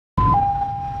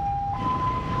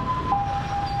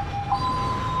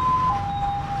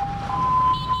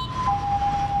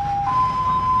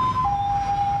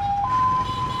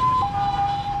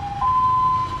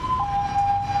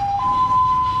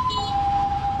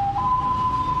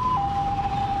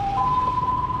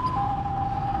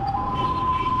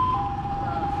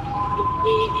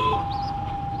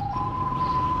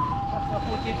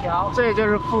条，这就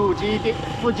是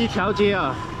富基调街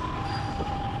啊。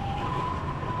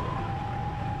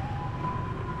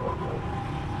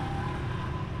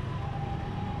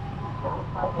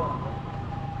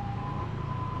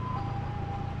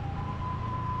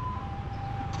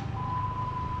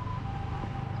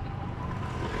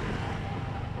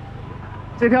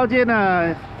这条街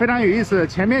呢非常有意思，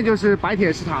前面就是白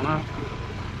铁市场了。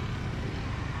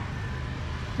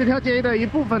这条街的一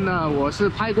部分呢，我是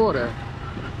拍过的。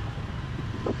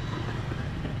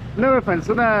那位粉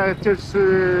丝呢，就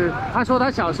是他说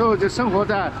他小时候就生活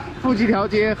在富基条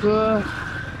街和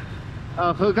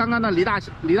刚刚的梨大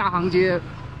行街，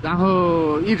然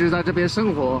后一直在这边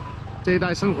生活，这一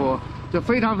带生活就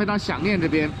非常非常想念这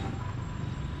边。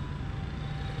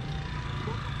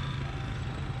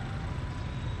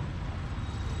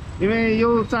 因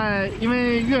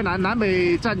为越南南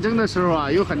北战争的时候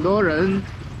啊，有很多人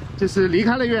就是离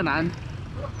开了越南，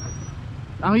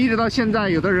然后一直到现在，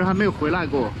有的人还没有回来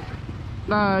过。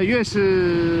那越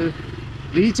是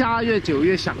离家越久，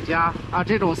越想家啊，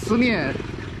这种思念，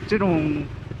这种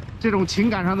情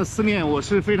感上的思念，我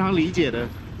是非常理解的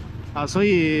啊，所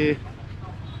以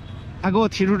他给我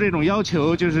提出这种要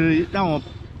求，就是让我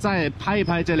再拍一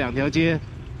拍这2条街，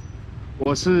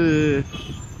我是。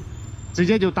 直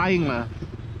接就答应了。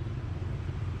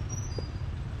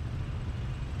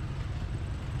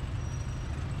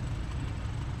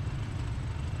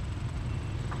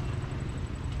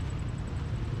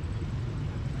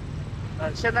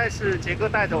现在是杰哥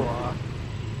带着我。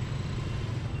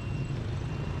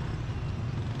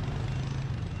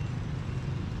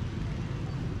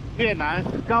越南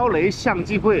高雷相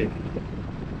机会。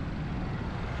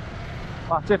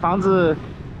哇，这房子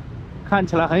看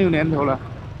起来很有年头了。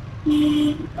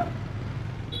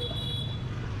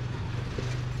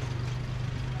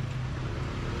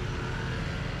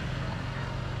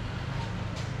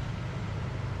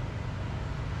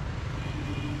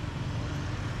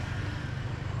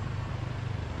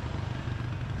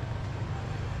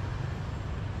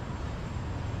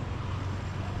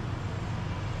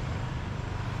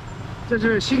 这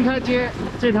是新开街，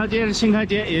这条街是新开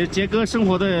街，也是杰哥生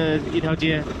活的一条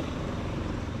街。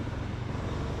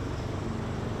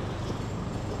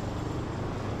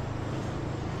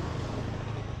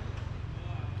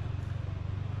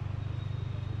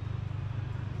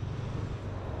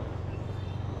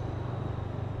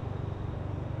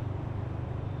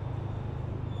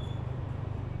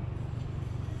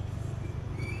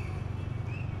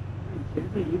 前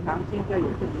是鱼塘，现在也是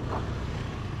鱼塘。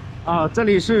啊，这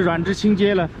里是阮志清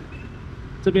街了，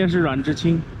这边是阮志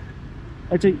清。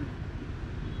哎，这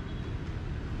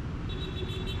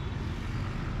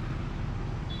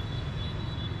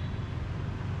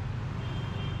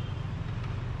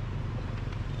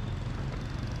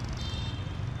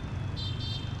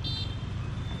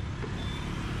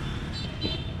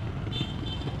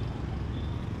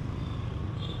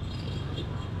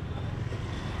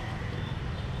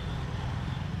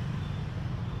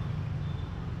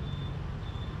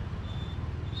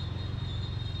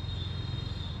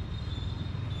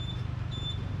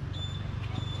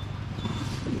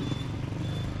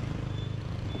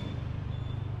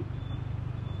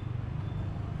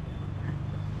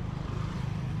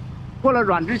过了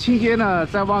阮志清街呢，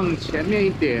再往前面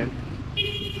一点，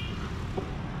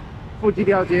富基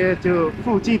条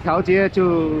街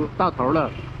就到头了。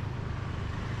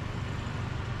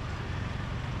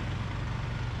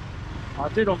啊，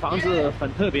这种房子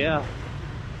很特别啊，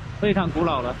非常古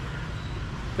老了，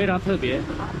非常特别。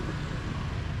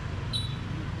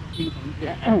新城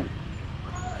街，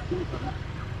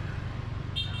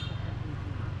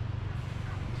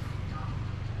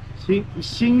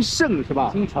兴盛是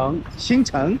吧？新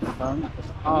城，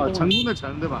啊，成功的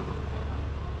成对吧？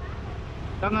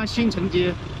刚刚新城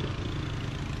街，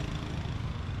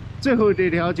最后这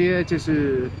条街就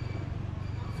是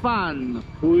范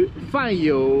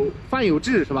有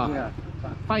志是吧？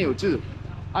范有志，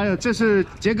哎呀，这是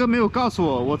杰哥没有告诉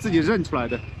我，我自己认出来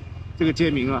的这个街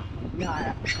名啊！厉害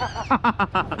呀！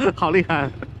好厉害！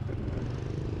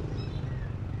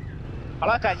好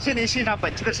了，感谢您欣赏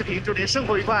本期的视频，祝您生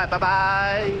活愉快，拜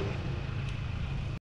拜。